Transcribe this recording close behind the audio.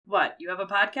What, you have a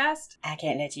podcast? I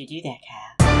can't let you do that,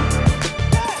 Kyle.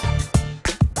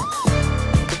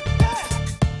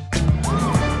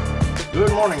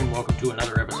 Good morning and welcome to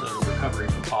another episode of Recovery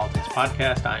from Politics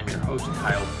Podcast. I am your host,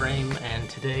 Kyle Frame, and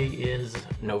today is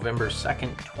November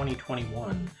 2nd,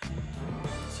 2021.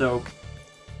 So,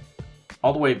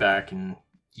 all the way back in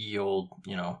ye old,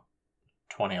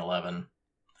 2011,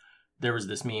 there was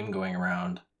this meme going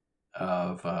around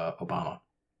of Obama.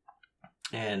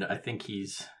 And I think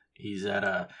he's at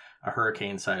a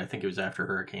hurricane site. I think it was after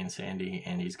Hurricane Sandy,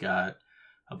 and he's got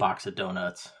a box of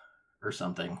donuts or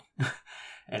something.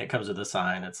 And it comes with a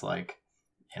sign. It's like,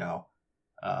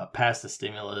 pass the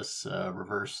stimulus,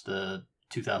 reverse the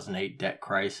 2008 debt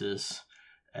crisis.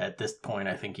 At this point,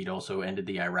 I think he'd also ended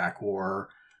the Iraq War.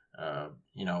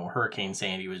 Hurricane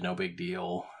Sandy was no big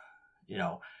deal.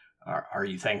 Are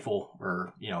you thankful?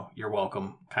 Or, you're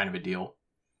welcome kind of a deal.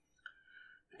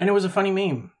 And it was a funny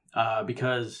meme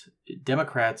because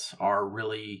Democrats are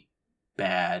really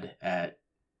bad at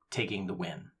taking the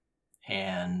win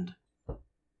and,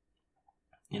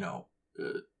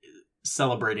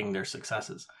 celebrating their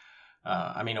successes.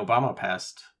 Obama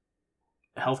passed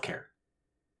healthcare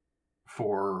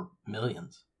for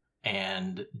millions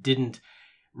and didn't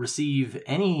receive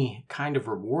any kind of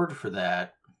reward for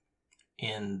that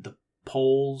in the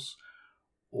polls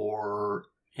or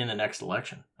in the next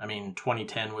election.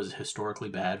 2010 was historically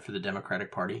bad for the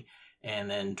Democratic Party.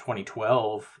 And then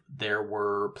 2012, there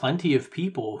were plenty of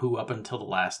people who up until the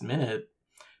last minute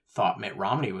thought Mitt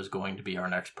Romney was going to be our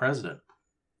next president.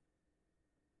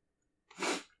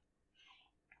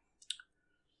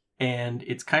 And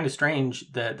it's kind of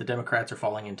strange that the Democrats are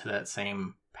falling into that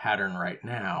same pattern right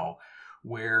now,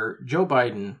 where Joe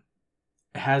Biden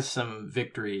has some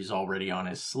victories already on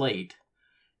his slate.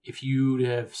 If you'd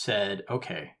have said,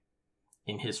 okay,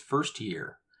 in his first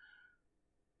year,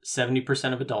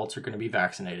 70% of adults are going to be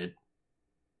vaccinated,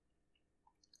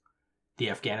 the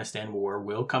Afghanistan war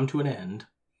will come to an end,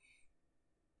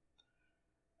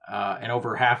 and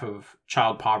over half of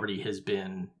child poverty has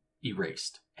been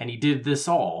erased. And he did this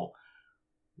all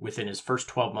within his first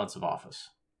 12 months of office.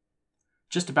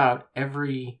 Just about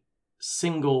every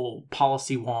single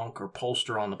policy wonk or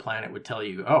pollster on the planet would tell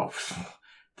you, oh,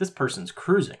 this person's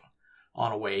cruising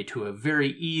on a way to a very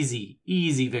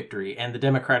easy victory, and the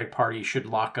Democratic Party should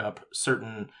lock up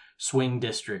certain swing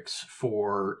districts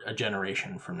for a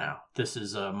generation from now. This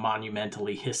is a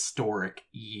monumentally historic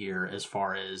year as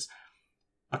far as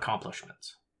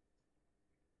accomplishments.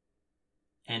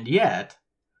 And yet,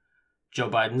 Joe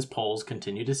Biden's polls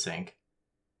continue to sink.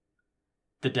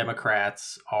 The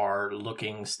Democrats are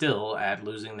looking still at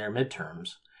losing their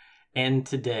midterms. And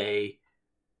today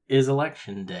is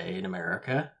election day in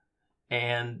America.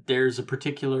 And there's a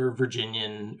particular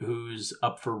Virginian who's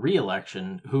up for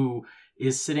re-election who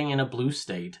is sitting in a blue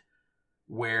state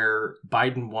where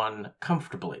Biden won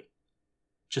comfortably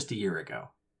just a year ago.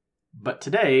 But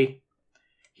today,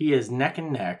 he is neck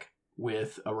and neck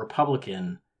with a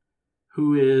Republican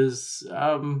who is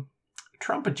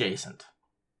Trump adjacent.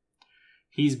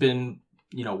 He's been,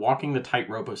 walking the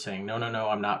tightrope of saying, no,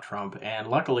 I'm not Trump. And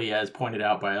luckily, as pointed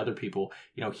out by other people,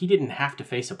 he didn't have to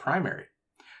face a primary.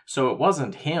 So it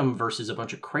wasn't him versus a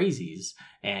bunch of crazies,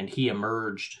 and he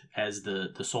emerged as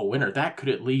the sole winner. That could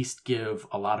at least give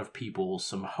a lot of people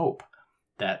some hope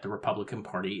that the Republican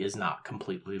Party is not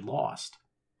completely lost.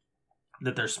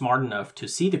 That they're smart enough to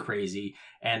see the crazy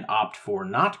and opt for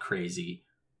not crazy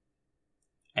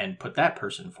and put that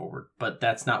person forward. But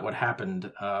that's not what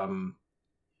happened.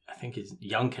 I think it's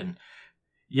Youngkin.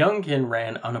 Youngkin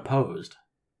ran unopposed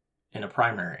in a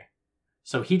primary.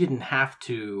 So he didn't have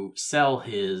to sell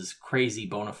his crazy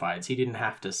bona fides. He didn't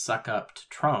have to suck up to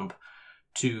Trump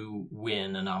to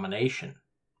win a nomination.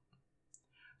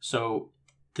 So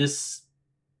this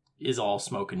is all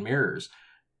smoke and mirrors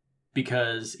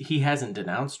because he hasn't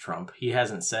denounced Trump. He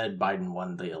hasn't said Biden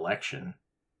won the election.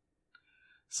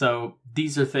 So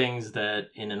these are things that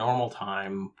in a normal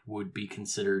time would be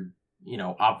considered,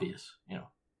 obvious.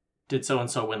 Did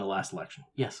so-and-so win the last election?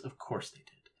 Yes, of course they did.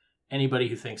 Anybody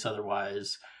who thinks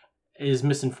otherwise is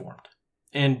misinformed.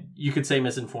 And you could say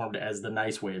misinformed as the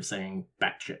nice way of saying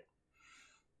batshit.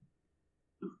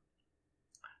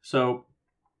 So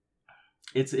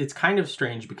it's kind of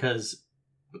strange because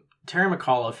Terry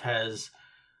McAuliffe has,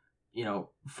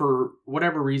 for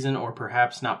whatever reason, or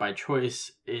perhaps not by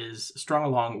choice, is strung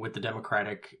along with the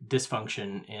Democratic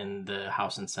dysfunction in the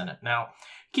House and Senate. Now,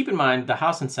 keep in mind, the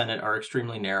House and Senate are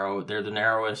extremely narrow. They're the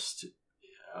narrowest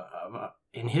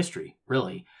in history,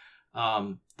 really.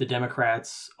 The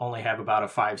Democrats only have about a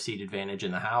 5-seat advantage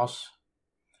in the House.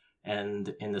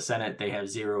 And in the Senate, they have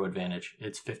zero advantage.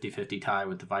 It's 50-50 tie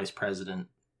with the vice president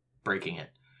breaking it.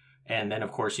 And then,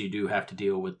 of course, you do have to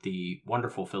deal with the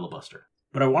wonderful filibuster.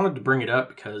 But I wanted to bring it up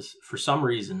because, for some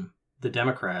reason, the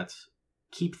Democrats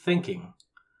keep thinking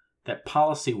that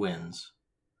policy wins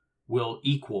will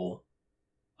equal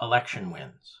election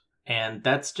wins. And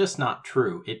that's just not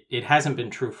true. It hasn't been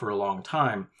true for a long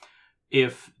time.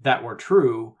 If that were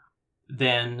true,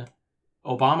 then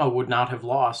Obama would not have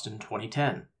lost in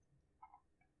 2010.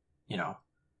 You know,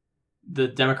 the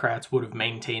Democrats would have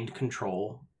maintained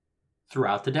control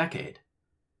throughout the decade.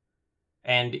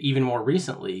 And even more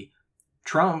recently,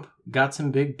 Trump got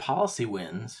some big policy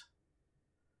wins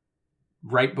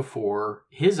right before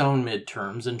his own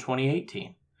midterms in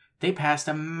 2018. They passed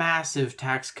a massive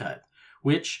tax cut,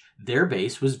 which their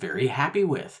base was very happy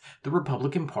with. The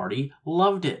Republican Party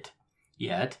loved it.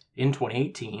 Yet, in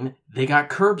 2018, they got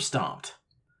curb stomped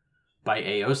by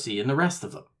AOC and the rest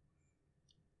of them.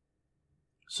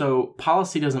 So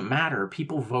policy doesn't matter.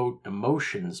 People vote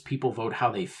emotions. People vote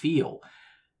how they feel.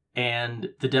 And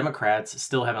the Democrats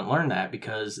still haven't learned that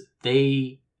because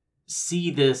they see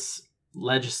this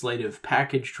legislative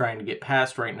package trying to get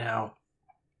passed right now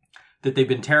that they've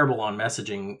been terrible on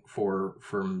messaging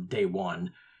from day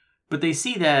one. But they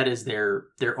see that as their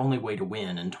only way to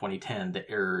win in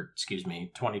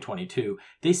 2022.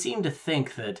 They seem to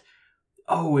think that,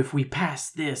 oh, if we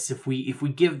pass this, if we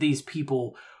give these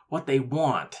people what they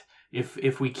want,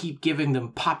 if we keep giving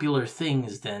them popular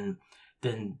things, then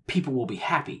people will be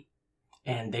happy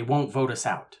and they won't vote us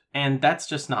out. And that's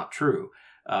just not true.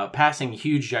 Passing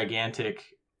huge, gigantic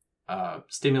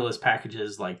stimulus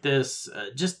packages like this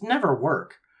just never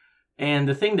work. And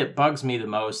the thing that bugs me the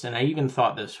most, and I even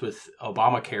thought this with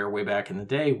Obamacare way back in the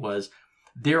day, was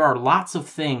there are lots of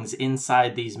things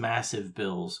inside these massive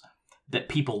bills that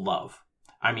people love.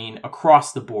 I mean,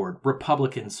 across the board,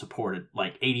 Republicans support it.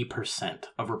 Like 80%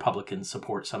 of Republicans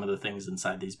support some of the things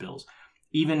inside these bills.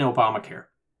 Even Obamacare.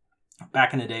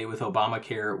 Back in the day with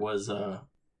Obamacare, it was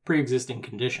pre-existing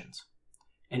conditions.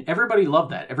 And everybody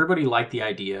loved that. Everybody liked the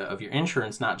idea of your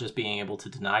insurance not just being able to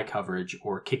deny coverage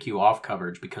or kick you off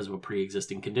coverage because of a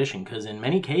pre-existing condition. Because in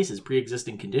many cases,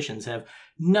 pre-existing conditions have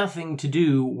nothing to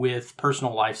do with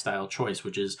personal lifestyle choice,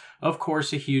 which is, of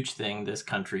course, a huge thing this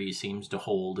country seems to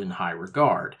hold in high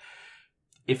regard.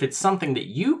 If it's something that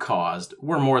you caused,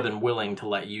 we're more than willing to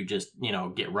let you just,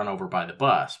 get run over by the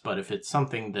bus. But if it's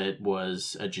something that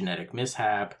was a genetic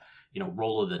mishap,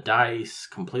 roll of the dice,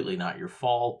 completely not your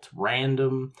fault,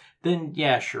 random, then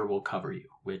yeah, sure, we'll cover you,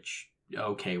 which,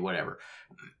 okay, whatever.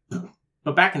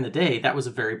 But back in the day, that was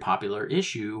a very popular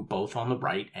issue, both on the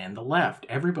right and the left.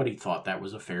 Everybody thought that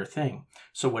was a fair thing.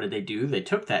 So what did they do? They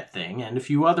took that thing and a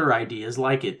few other ideas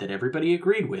like it that everybody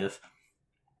agreed with,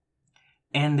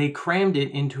 and they crammed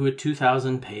it into a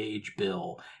 2,000-page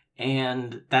bill.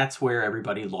 And that's where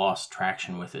everybody lost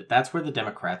traction with it. That's where the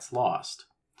Democrats lost.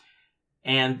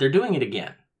 And they're doing it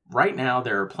again. Right now,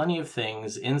 there are plenty of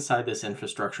things inside this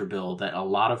infrastructure bill that a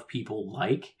lot of people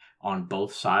like on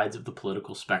both sides of the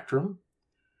political spectrum.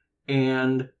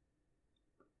 And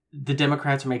the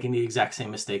Democrats are making the exact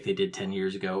same mistake they did 10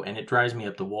 years ago. And it drives me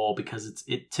up the wall because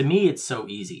to me, it's so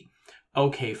easy.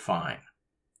 Okay, fine.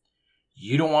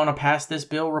 You don't want to pass this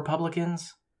bill,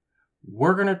 Republicans?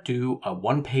 We're going to do a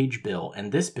one-page bill.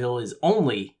 And this bill is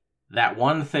only that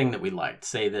one thing that we liked,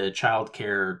 say the child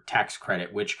care tax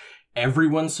credit, which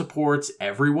everyone supports,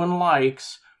 everyone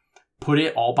likes, put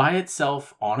it all by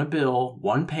itself on a bill,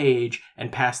 one page,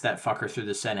 and pass that fucker through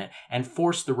the Senate and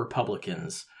force the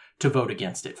Republicans to vote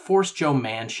against it. Force Joe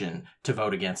Manchin to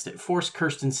vote against it. Force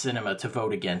Kyrsten Sinema to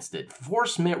vote against it.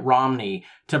 Force Mitt Romney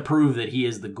to prove that he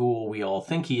is the ghoul we all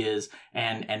think he is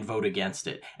and vote against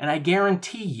it. And I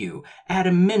guarantee you, at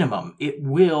a minimum, it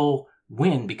will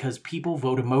win because people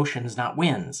vote emotions, not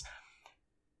wins.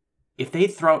 If they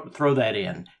throw that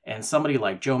in and somebody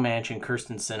like Joe Manchin,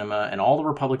 Kyrsten Sinema, and all the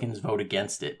Republicans vote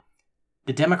against it,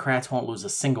 the Democrats won't lose a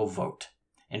single vote.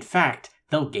 In fact,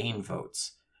 they'll gain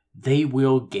votes. They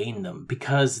will gain them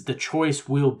because the choice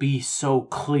will be so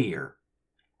clear.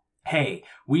 Hey,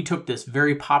 we took this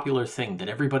very popular thing that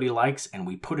everybody likes and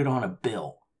we put it on a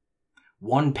bill.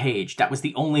 One page, that was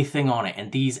the only thing on it,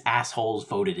 and these assholes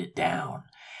voted it down.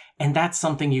 And that's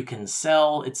something you can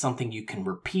sell, it's something you can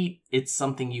repeat, it's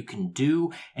something you can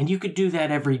do, and you could do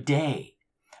that every day.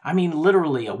 I mean,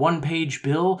 literally, a one-page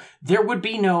bill, there would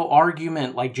be no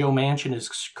argument like Joe Manchin is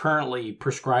currently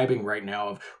prescribing right now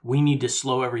of, we need to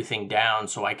slow everything down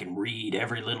so I can read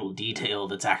every little detail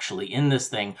that's actually in this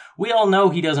thing. We all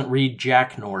know he doesn't read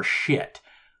jack nor shit.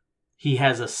 He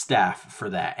has a staff for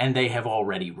that, and they have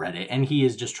already read it, and he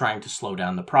is just trying to slow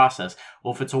down the process.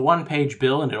 Well, if it's a one-page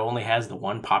bill and it only has the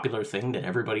one popular thing that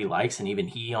everybody likes, and even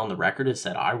he on the record has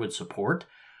said, I would support,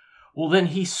 well, then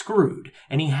he's screwed,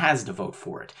 and he has to vote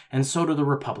for it, and so do the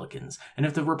Republicans. And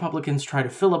if the Republicans try to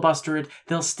filibuster it,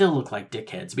 they'll still look like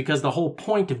dickheads, because the whole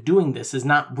point of doing this is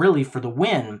not really for the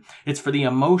win, it's for the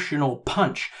emotional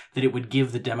punch that it would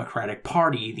give the Democratic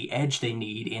Party the edge they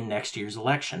need in next year's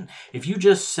election. If you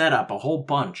just set up a whole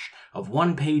bunch of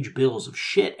one-page bills of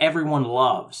shit everyone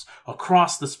loves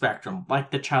across the spectrum,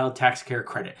 like the child tax care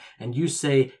credit, and you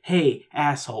say, hey,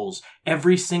 assholes,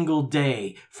 every single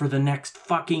day for the next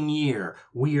fucking year,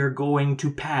 we are going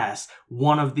to pass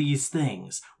one of these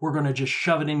things. We're going to just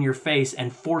shove it in your face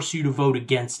and force you to vote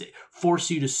against it,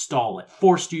 force you to stall it,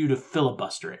 force you to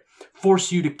filibuster it,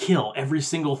 force you to kill every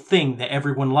single thing that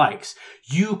everyone likes.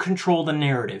 You control the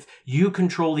narrative. You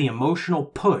control the emotional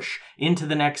push into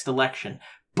the next election.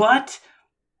 But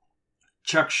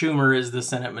Chuck Schumer is the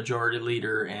Senate Majority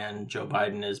Leader, and Joe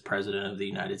Biden is President of the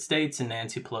United States, and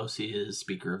Nancy Pelosi is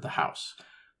Speaker of the House.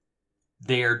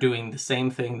 They are doing the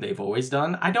same thing they've always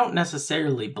done. I don't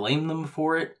necessarily blame them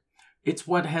for it. It's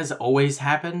what has always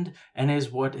happened, and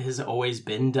is what has always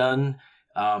been done.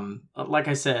 Like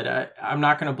I said, I'm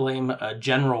not going to blame a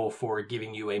general for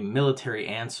giving you a military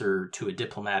answer to a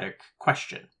diplomatic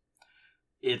question.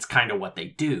 It's kind of what they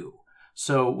do.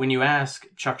 So when you ask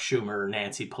Chuck Schumer,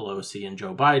 Nancy Pelosi, and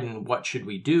Joe Biden, what should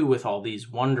we do with all these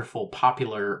wonderful,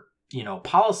 popular,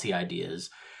 policy ideas,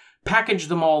 package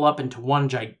them all up into one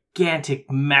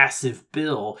gigantic, massive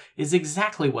bill is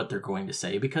exactly what they're going to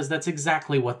say, because that's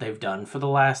exactly what they've done for the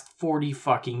last 40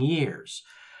 fucking years.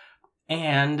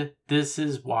 And this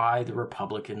is why the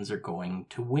Republicans are going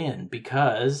to win,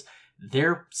 because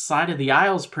their side of the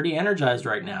aisle is pretty energized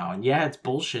right now. And yeah, it's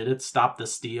bullshit. It's stop the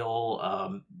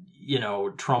steal,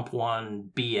 Trump won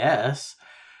BS.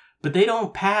 But they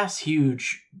don't pass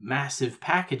huge, massive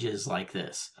packages like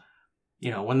this.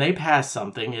 When they pass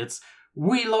something, it's,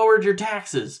 we lowered your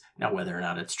taxes. Now, whether or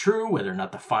not it's true, whether or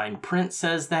not the fine print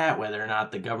says that, whether or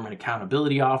not the Government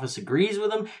Accountability Office agrees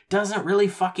with them, doesn't really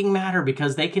fucking matter,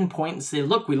 because they can point and say,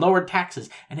 look, we lowered taxes.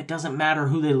 And it doesn't matter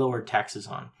who they lowered taxes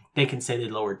on. They can say they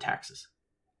lowered taxes.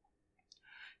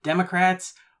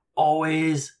 Democrats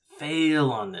always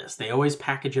fail on this. They always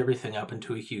package everything up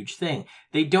into a huge thing.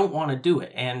 They don't want to do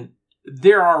it. And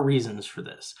there are reasons for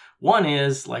this. One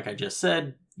is, like I just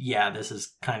said, yeah, this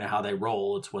is kind of how they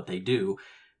roll. It's what they do.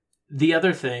 The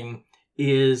other thing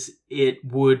is it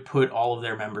would put all of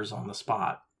their members on the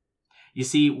spot. You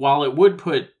see, while it would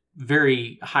put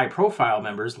very high-profile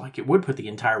members, like it would put the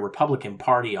entire Republican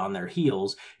Party on their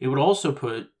heels, it would also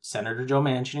put Senator Joe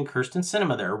Manchin and Kyrsten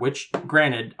Sinema there, which,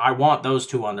 granted, I want those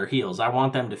two on their heels. I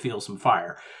want them to feel some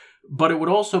fire. But it would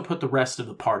also put the rest of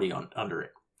the party under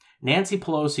it. Nancy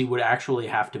Pelosi would actually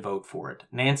have to vote for it.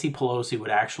 Nancy Pelosi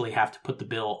would actually have to put the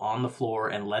bill on the floor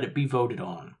and let it be voted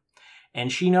on. And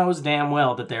she knows damn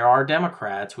well that there are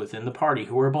Democrats within the party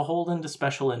who are beholden to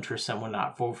special interests and would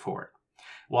not vote for it.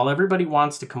 While everybody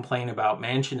wants to complain about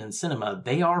Manchin and Sinema,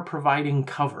 they are providing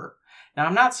cover. Now,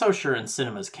 I'm not so sure in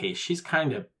Sinema's case. She's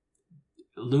kind of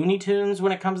Looney Tunes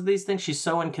when it comes to these things. She's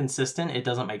so inconsistent, it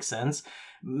doesn't make sense.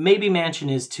 Maybe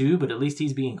Manchin is too, but at least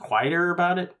he's being quieter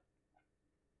about it.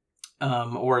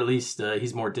 Or at least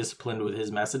he's more disciplined with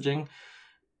his messaging.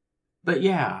 But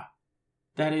yeah,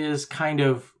 that is kind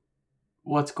of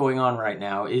what's going on right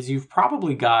now, is you've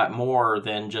probably got more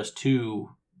than just two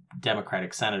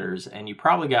Democratic senators, and you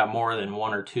probably got more than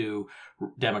one or two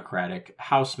Democratic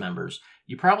House members.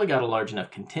 You probably got a large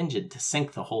enough contingent to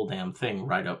sink the whole damn thing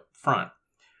right up front.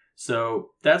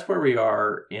 So that's where we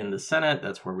are in the Senate.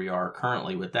 That's where we are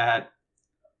currently with that.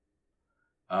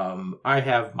 I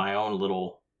have my own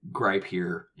little gripe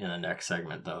here in the next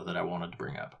segment, though, that I wanted to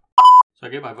bring up. So I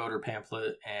get my voter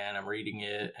pamphlet and I'm reading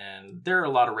it, and there are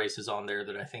a lot of races on there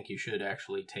that I think you should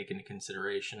actually take into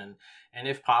consideration. And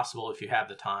if possible, if you have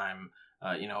the time,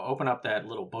 open up that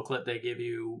little booklet they give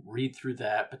you, read through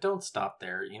that, but don't stop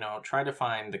there. Try to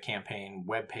find the campaign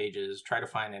web pages, try to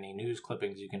find any news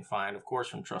clippings you can find, of course,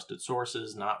 from trusted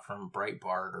sources, not from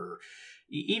Breitbart or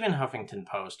even Huffington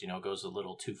Post, goes a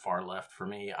little too far left for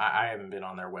me. I haven't been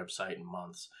on their website in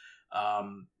months.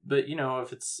 But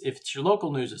if it's your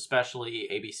local news, especially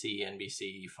ABC,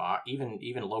 NBC, Fox,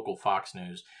 even local Fox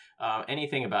News,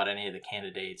 anything about any of the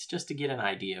candidates, just to get an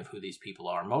idea of who these people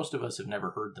are. Most of us have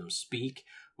never heard them speak,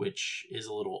 which is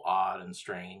a little odd and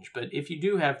strange. But if you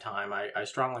do have time, I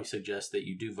strongly suggest that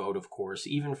you do vote, of course,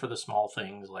 even for the small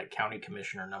things like County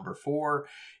Commissioner number 4,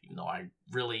 even though I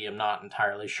really am not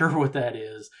entirely sure what that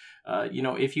is.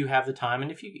 If you have the time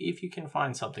and if you can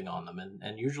find something on them,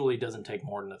 and usually it doesn't take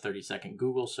more than a 30-second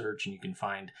Google search, and you can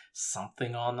find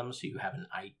something on them so you have an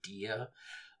idea.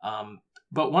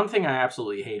 But one thing I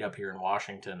absolutely hate up here in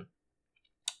Washington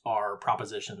are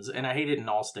propositions, and I hate it in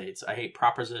all states. I hate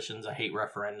propositions, I hate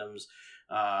referendums,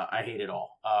 I hate it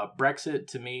all. Brexit,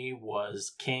 to me,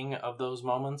 was king of those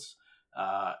moments.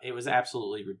 It was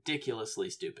absolutely ridiculously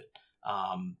stupid.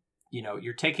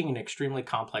 You're taking an extremely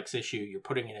complex issue, you're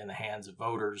putting it in the hands of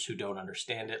voters who don't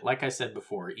understand it. Like I said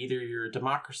before, either you're a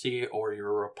democracy or you're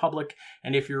a republic,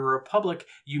 and if you're a republic,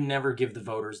 you never give the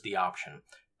voters the option.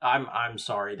 I'm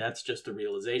sorry, that's just the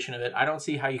realization of it. I don't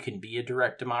see how you can be a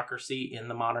direct democracy in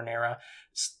the modern era.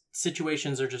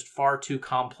 Situations are just far too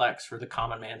complex for the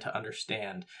common man to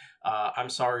understand. I'm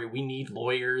sorry, we need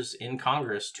lawyers in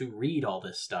Congress to read all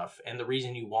this stuff. And the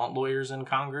reason you want lawyers in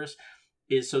Congress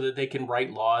is so that they can write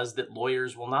laws that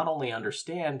lawyers will not only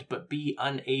understand, but be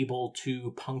unable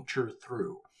to puncture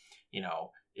through.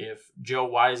 If Joe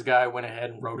Wiseguy went ahead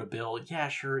and wrote a bill, yeah,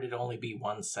 sure, it'd only be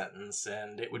one sentence,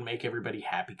 and it would make everybody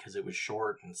happy because it was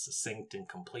short and succinct and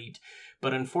complete.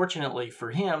 But unfortunately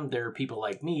for him, there are people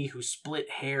like me who split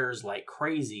hairs like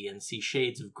crazy and see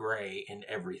shades of gray in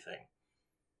everything.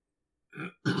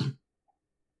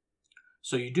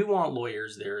 So you do want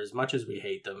lawyers there as much as we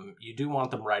hate them. You do want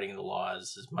them writing the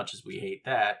laws as much as we hate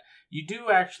that. You do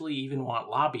actually even want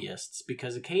lobbyists,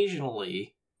 because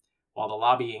occasionally, while the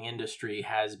lobbying industry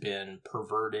has been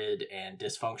perverted and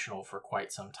dysfunctional for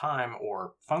quite some time,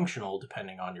 or functional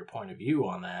depending on your point of view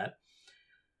on that,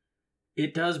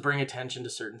 it does bring attention to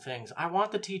certain things. I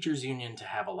want the teachers union to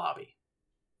have a lobby.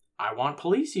 I want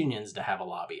police unions to have a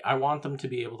lobby. I want them to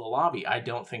be able to lobby. I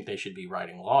don't think they should be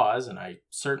writing laws, and I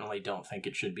certainly don't think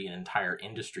it should be an entire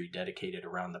industry dedicated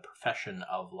around the profession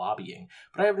of lobbying.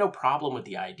 But I have no problem with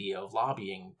the idea of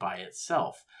lobbying by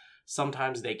itself.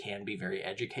 Sometimes they can be very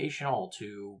educational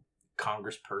to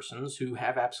congresspersons who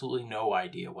have absolutely no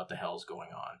idea what the hell's going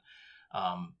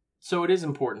on. So it is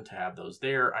important to have those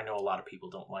there. I know a lot of people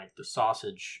don't like the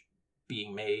sausage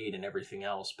being made and everything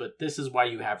else, but this is why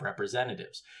you have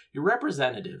representatives. Your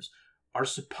representatives are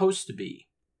supposed to be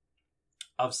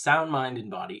of sound mind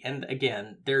and body, and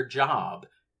again, their job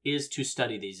is to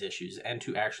study these issues and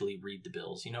to actually read the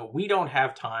bills. We don't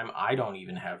have time, I don't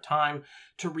even have time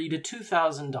to read a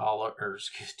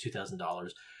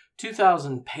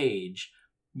 $2,000 page,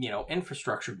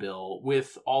 infrastructure bill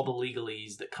with all the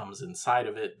legalese that comes inside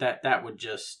of it. That would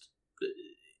just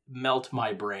melt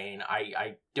my brain.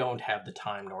 I don't have the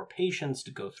time nor patience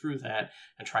to go through that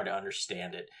and try to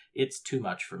understand it. It's too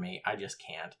much for me. I just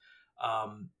can't.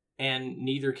 And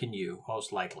neither can you,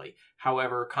 most likely.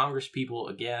 However, Congresspeople,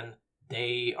 again,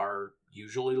 they are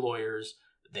usually lawyers.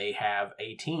 They have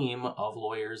a team of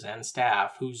lawyers and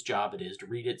staff whose job it is to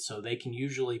read it, so they can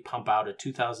usually pump out a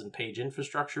 2,000-page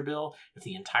infrastructure bill. If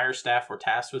the entire staff were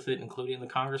tasked with it, including the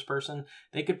congressperson,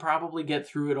 they could probably get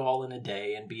through it all in a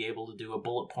day and be able to do a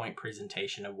bullet point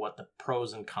presentation of what the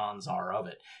pros and cons are of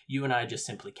it. You and I just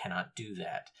simply cannot do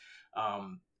that.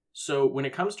 So when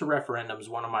it comes to referendums,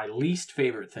 one of my least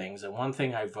favorite things, and one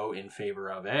thing I vote in favor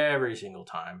of every single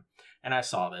time, and I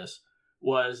saw this,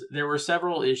 was there were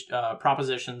several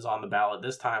propositions on the ballot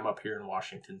this time up here in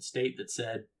Washington State that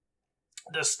said,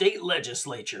 the state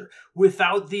legislature,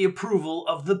 without the approval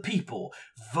of the people,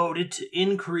 voted to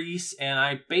increase, and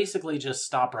I basically just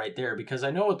stop right there because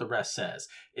I know what the rest says.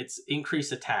 It's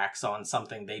increase a tax on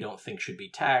something they don't think should be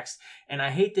taxed, and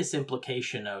I hate this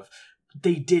implication of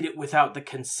they did it without the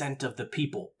consent of the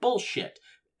people. Bullshit.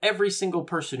 Every single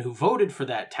person who voted for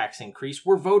that tax increase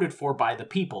were voted for by the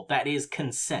people. That is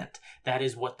consent. That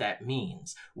is what that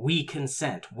means. We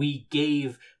consent. We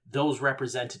gave those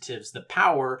representatives the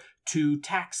power to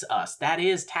tax us. That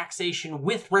is taxation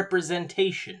with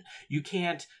representation. You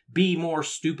can't be more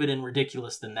stupid and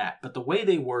ridiculous than that. But the way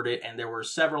they word it, and there were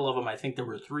several of them, I think there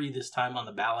were 3 this time on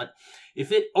the ballot,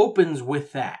 if it opens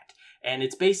with that, and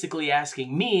it's basically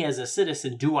asking me as a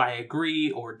citizen, do I agree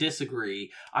or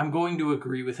disagree? I'm going to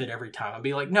agree with it every time. I'll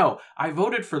be like, no, I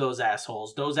voted for those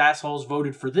assholes. Those assholes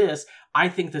voted for this. I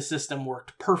think the system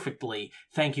worked perfectly.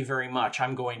 Thank you very much.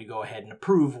 I'm going to go ahead and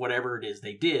approve whatever it is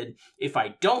they did. If I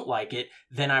don't like it,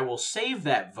 then I will save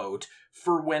that vote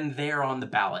for when they're on the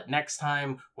ballot. Next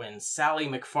time, when Sally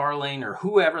McFarlane or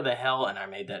whoever the hell, and I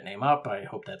made that name up, I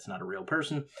hope that's not a real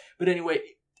person. But anyway,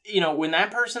 when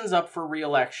that person's up for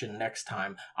re-election next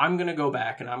time, I'm going to go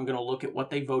back and I'm going to look at what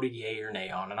they voted yay or nay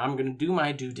on, and I'm going to do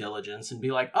my due diligence and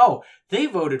be like, oh, they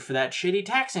voted for that shitty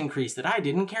tax increase that I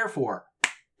didn't care for.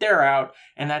 They're out.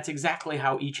 And that's exactly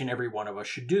how each and every one of us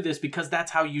should do this, because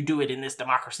that's how you do it in this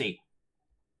democracy.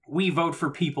 We vote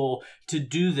for people to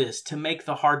do this, to make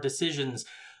the hard decisions.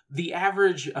 The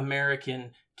average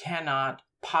American cannot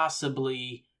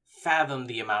possibly fathom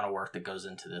the amount of work that goes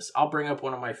into this. I'll bring up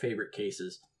one of my favorite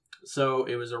cases. So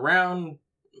it was around,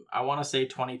 I want to say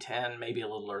 2010, maybe a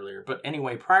little earlier. But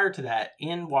anyway, prior to that,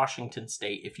 in Washington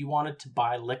State, if you wanted to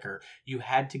buy liquor, you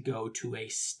had to go to a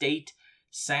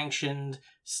state-sanctioned,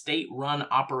 state-run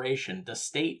operation. The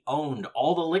state owned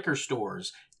all the liquor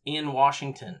stores in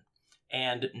Washington,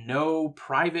 and no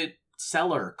private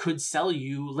seller could sell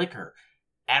you liquor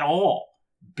at all.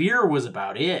 Beer was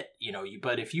about it,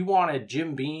 but if you wanted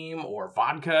Jim Beam or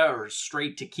vodka or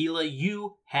straight tequila,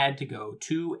 you had to go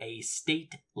to a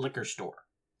state liquor store.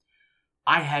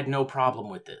 I had no problem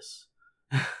with this.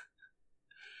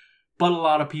 But a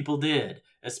lot of people did,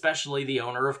 especially the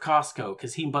owner of Costco,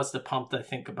 because he must have pumped, I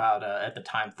think, about, at the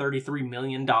time, $33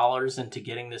 million into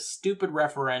getting this stupid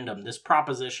referendum, this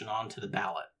proposition onto the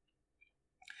ballot.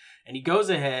 And he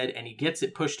goes ahead and he gets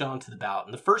it pushed onto the ballot.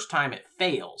 And the first time it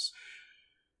fails.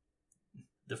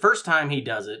 The first time he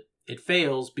does it, it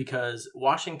fails because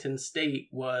Washington State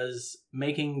was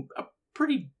making a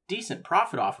pretty decent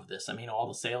profit off of this. I mean, all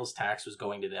the sales tax was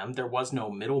going to them. There was no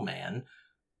middleman.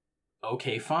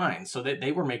 Okay, fine. So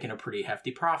they were making a pretty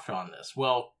hefty profit on this.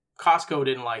 Well, Costco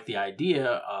didn't like the idea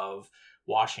of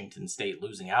Washington State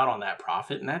losing out on that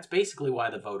profit, and that's basically why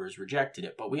the voters rejected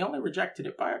it. But we only rejected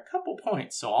it by a couple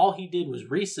points, so all he did was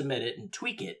resubmit it and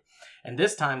tweak it. And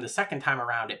this time, the second time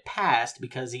around, it passed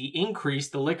because he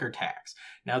increased the liquor tax.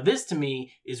 Now, this to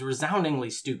me is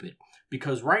resoundingly stupid,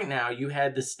 because right now you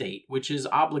had the state, which is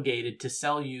obligated to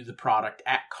sell you the product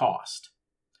at cost.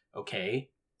 Okay?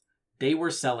 They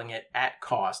were selling it at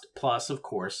cost, plus, of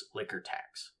course, liquor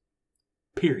tax.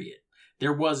 Period.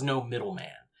 There was no middleman.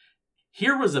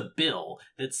 Here was a bill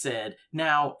that said,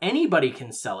 now anybody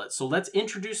can sell it, so let's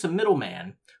introduce a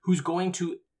middleman who's going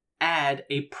to add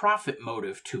a profit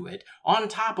motive to it, on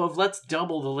top of let's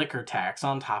double the liquor tax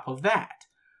on top of that.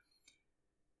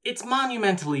 It's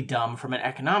monumentally dumb from an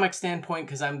economic standpoint,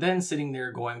 because I'm then sitting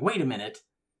there going, wait a minute,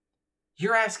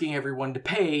 you're asking everyone to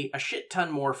pay a shit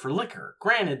ton more for liquor.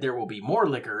 Granted, there will be more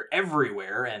liquor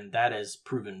everywhere, and that has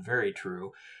proven very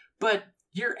true, but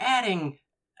you're adding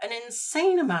an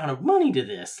insane amount of money to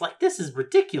this. Like, this is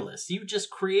ridiculous. You just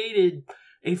created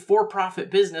a for-profit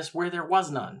business where there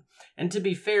was none. And to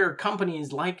be fair,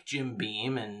 companies like Jim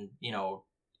Beam and,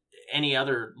 any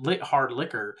other hard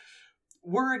liquor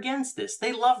were against this.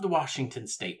 They loved Washington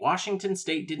State. Washington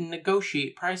State didn't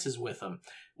negotiate prices with them.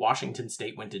 Washington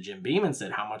State went to Jim Beam and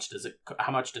said, how much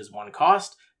does one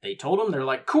cost? They told them, they're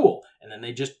like, cool. And then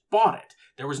they just bought it.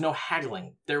 There was no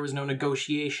haggling. There was no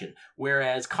negotiation.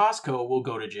 Whereas Costco will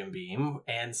go to Jim Beam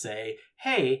and say,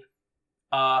 hey,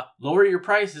 lower your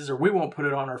prices or we won't put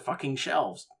it on our fucking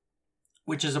shelves.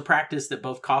 Which is a practice that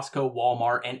both Costco,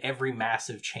 Walmart, and every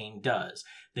massive chain does.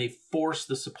 They force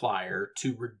the supplier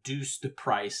to reduce the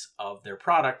price of their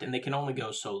product, and they can only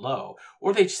go so low,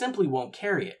 or they simply won't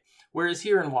carry it. Whereas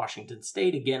here in Washington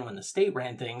State, again, when the state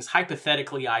ran things,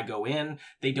 hypothetically I go in,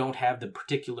 they don't have the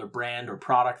particular brand or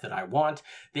product that I want.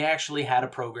 They actually had a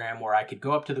program where I could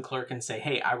go up to the clerk and say,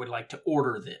 hey, I would like to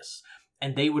order this.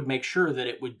 And they would make sure that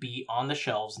it would be on the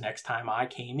shelves next time I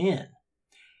came in.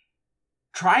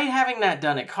 Try having that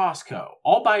done at Costco,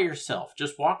 all by yourself.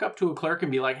 Just walk up to a clerk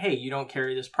and be like, hey, you don't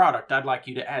carry this product. I'd like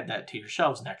you to add that to your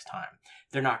shelves next time.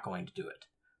 They're not going to do it.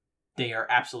 They are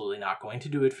absolutely not going to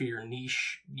do it for your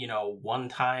niche, one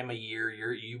time a year.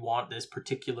 You want this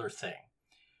particular thing.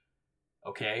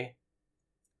 Okay?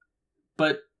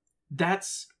 But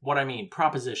that's what I mean,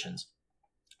 propositions.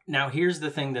 Now, here's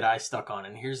the thing that I stuck on,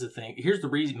 and here's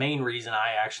the main reason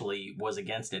I actually was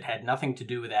against it. It had nothing to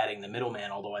do with adding the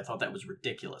middleman, although I thought that was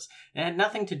ridiculous. It had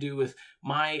nothing to do with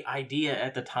my idea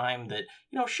at the time that,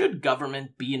 should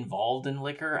government be involved in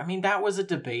liquor? I mean, that was a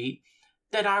debate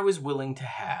that I was willing to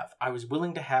have. I was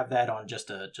willing to have that on just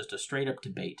a straight-up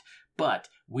debate. But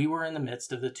we were in the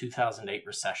midst of the 2008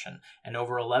 recession, and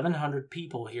over 1,100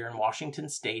 people here in Washington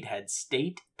State had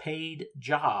state-paid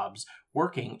jobs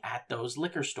working at those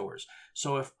liquor stores.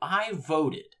 So if I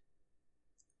voted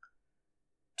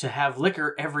to have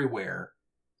liquor everywhere,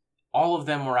 all of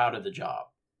them were out of the job.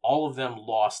 All of them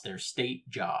lost their state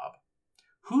job.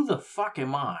 Who the fuck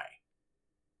am I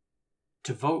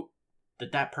to vote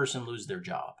that person lose their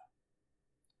job?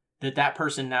 That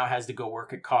person now has to go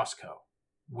work at Costco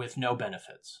with no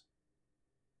benefits?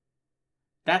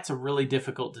 That's a really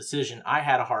difficult decision. I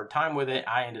had a hard time with it.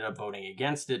 I ended up voting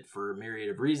against it for a myriad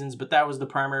of reasons, but that was the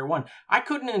primary one. I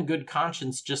couldn't in good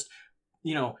conscience just,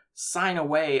 sign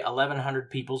away 1,100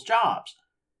 people's jobs.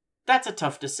 That's a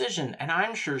tough decision, and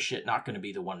I'm sure shit not going to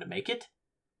be the one to make it.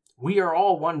 We are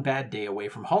all one bad day away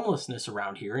from homelessness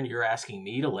around here, and you're asking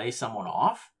me to lay someone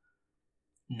off?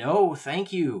 No,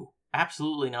 thank you.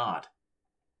 Absolutely not.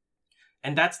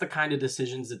 And that's the kind of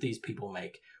decisions that these people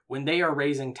make. When they are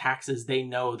raising taxes, they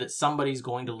know that somebody's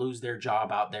going to lose their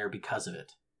job out there because of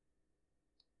it.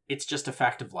 It's just a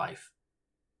fact of life.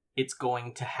 It's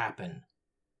going to happen.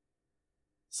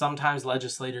 Sometimes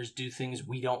legislators do things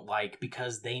we don't like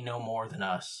because they know more than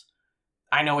us.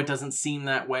 I know it doesn't seem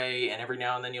that way, and every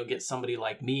now and then you'll get somebody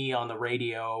like me on the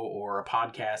radio or a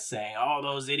podcast saying, oh,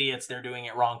 those idiots, they're doing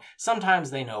it wrong.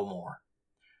 Sometimes they know more.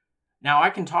 Now, I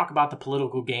can talk about the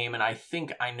political game, and I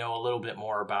think I know a little bit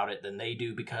more about it than they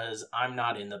do because I'm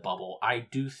not in the bubble. I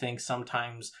do think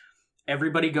sometimes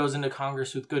everybody goes into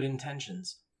Congress with good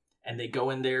intentions, and they go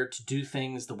in there to do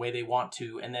things the way they want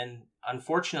to, and then,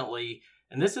 unfortunately,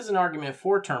 and this is an argument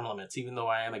for term limits, even though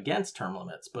I am against term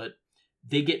limits, but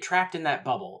they get trapped in that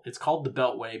bubble. It's called the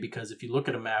Beltway because if you look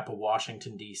at a map of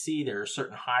Washington, D.C., there are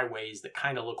certain highways that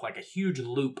kind of look like a huge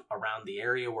loop around the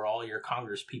area where all your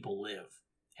Congress people live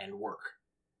and work.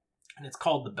 And it's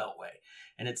called the Beltway.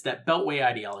 And it's that Beltway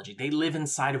ideology. They live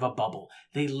inside of a bubble.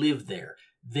 They live there.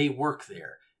 They work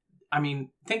there. I mean,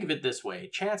 think of it this way.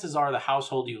 Chances are the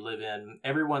household you live in,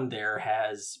 everyone there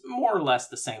has more or less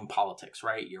the same politics,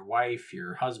 right? Your wife,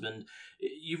 your husband,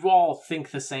 you all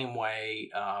think the same way.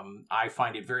 I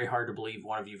find it very hard to believe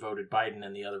one of you voted Biden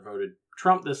and the other voted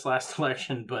Trump this last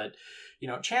election, but,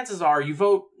 chances are you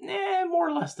vote more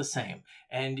or less the same.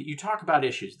 And you talk about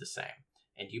issues the same.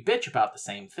 And you bitch about the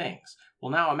same things.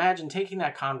 Well, now imagine taking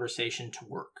that conversation to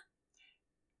work.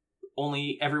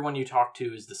 Only everyone you talk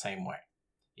to is the same way.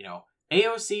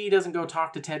 AOC doesn't go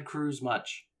talk to Ted Cruz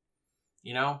much.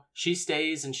 She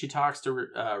stays and she talks to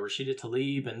Rashida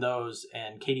Tlaib and those,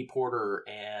 and Katie Porter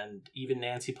and even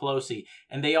Nancy Pelosi.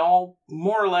 And they all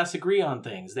more or less agree on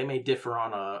things. They may differ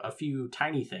on a few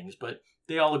tiny things, but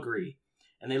they all agree.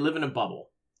 And they live in a bubble.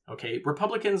 Okay,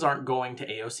 Republicans aren't going to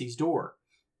AOC's door.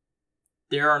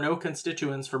 There are no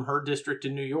constituents from her district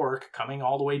in New York coming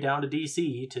all the way down to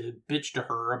D.C. to bitch to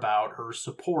her about her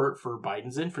support for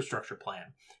Biden's infrastructure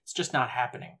plan. It's just not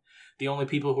happening. The only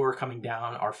people who are coming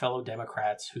down are fellow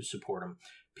Democrats who support him.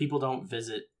 People don't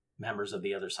visit members of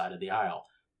the other side of the aisle.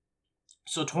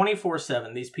 So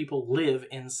 24/7, these people live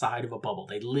inside of a bubble.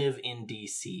 They live in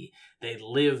D.C. They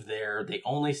live there. They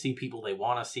only see people they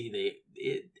want to see.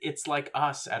 It's like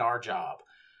us at our job.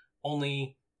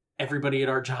 Only everybody at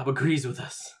our job agrees with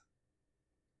us.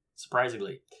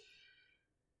 Surprisingly.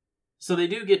 So they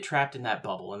do get trapped in that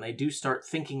bubble, and they do start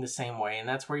thinking the same way, and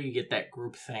that's where you get that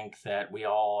groupthink that we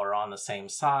all are on the same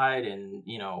side, and,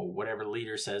 whatever the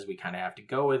leader says, we kind of have to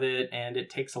go with it, and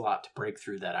it takes a lot to break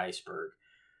through that iceberg.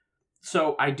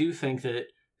 So I do think that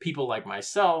people like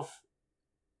myself,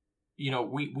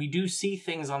 we do see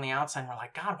things on the outside, and we're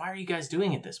like, God, why are you guys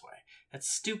doing it this way? That's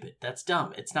stupid. That's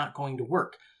dumb. It's not going to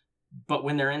work. But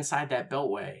when they're inside that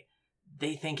beltway,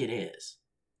 they think it is.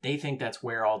 They think that's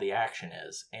where all the action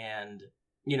is. And,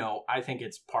 I think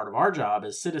it's part of our job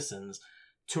as citizens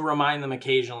to remind them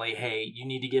occasionally, hey, you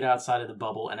need to get outside of the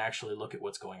bubble and actually look at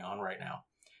what's going on right now.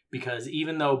 Because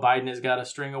even though Biden has got a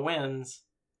string of wins,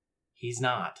 he's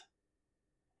not.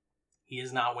 He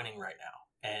is not winning right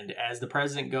now. And as the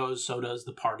president goes, so does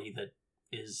the party that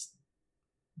is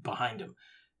behind him.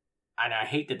 And I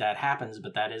hate that happens,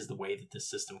 but that is the way that this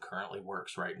system currently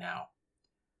works right now.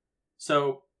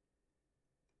 So,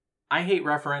 I hate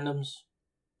referendums.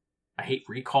 I hate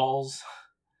recalls.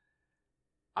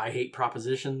 I hate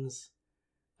propositions.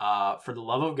 For the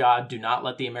love of God, do not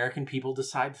let the American people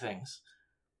decide things.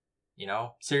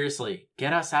 Seriously,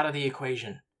 get us out of the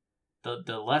equation.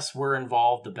 The less we're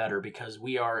involved, the better, because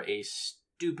we are a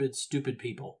stupid, stupid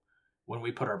people when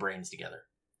we put our brains together.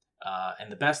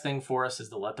 And the best thing for us is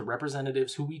to let the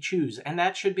representatives who we choose, and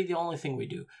that should be the only thing we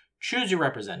do. Choose your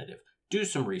representative. Do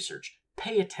some research.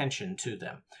 Pay attention to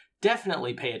them.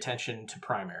 Definitely pay attention to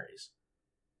primaries.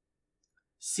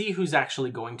 See who's actually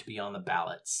going to be on the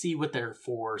ballot. See what they're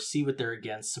for. See what they're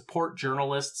against. Support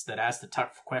journalists that ask the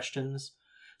tough questions.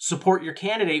 Support your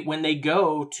candidate when they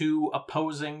go to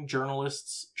opposing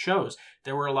journalists' shows.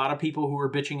 There were a lot of people who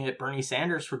were bitching at Bernie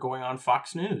Sanders for going on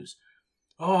Fox News.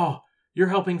 Oh, you're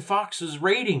helping Fox's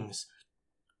ratings.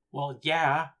 Well,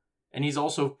 yeah. And he's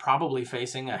also probably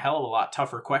facing a hell of a lot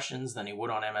tougher questions than he would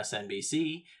on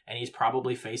MSNBC. And he's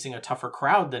probably facing a tougher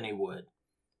crowd than he would.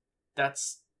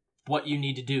 That's what you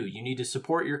need to do. You need to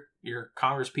support your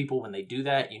Congress people when they do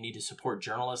that. You need to support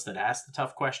journalists that ask the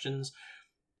tough questions.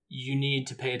 You need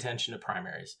to pay attention to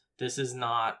primaries. This is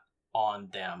not on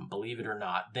them, believe it or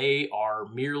not. They are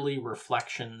merely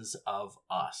reflections of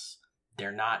us.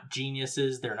 They're not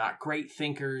geniuses. They're not great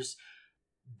thinkers.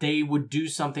 They would do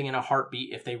something in a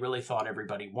heartbeat if they really thought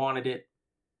everybody wanted it.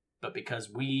 But because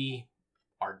we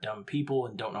are dumb people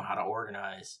and don't know how to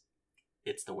organize,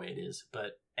 it's the way it is.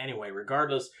 But anyway,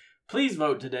 regardless, please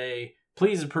vote today.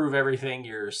 Please approve everything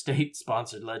your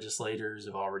state-sponsored legislators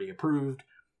have already approved.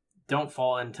 Don't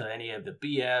fall into any of the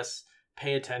BS.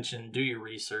 Pay attention, do your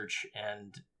research,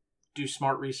 and do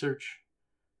smart research.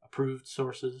 Approved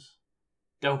sources.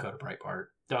 Don't go to Breitbart.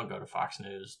 Don't go to Fox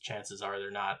News. Chances are they're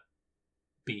not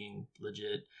being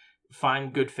legit.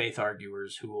 Find good faith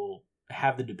arguers who will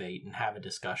have the debate and have a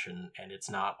discussion, and it's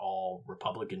not all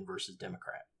Republican versus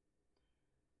Democrat.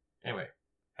 Anyway,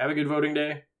 have a good voting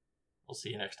day. We'll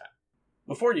see you next time.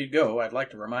 Before you go, I'd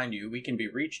like to remind you we can be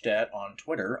reached at on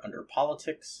Twitter under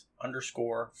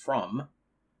politics_from,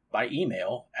 by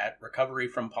email at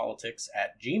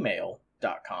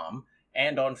recoveryfrompolitics@gmail.com,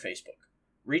 and on Facebook.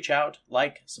 Reach out,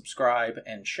 like, subscribe,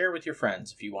 and share with your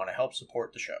friends if you want to help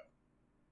support the show.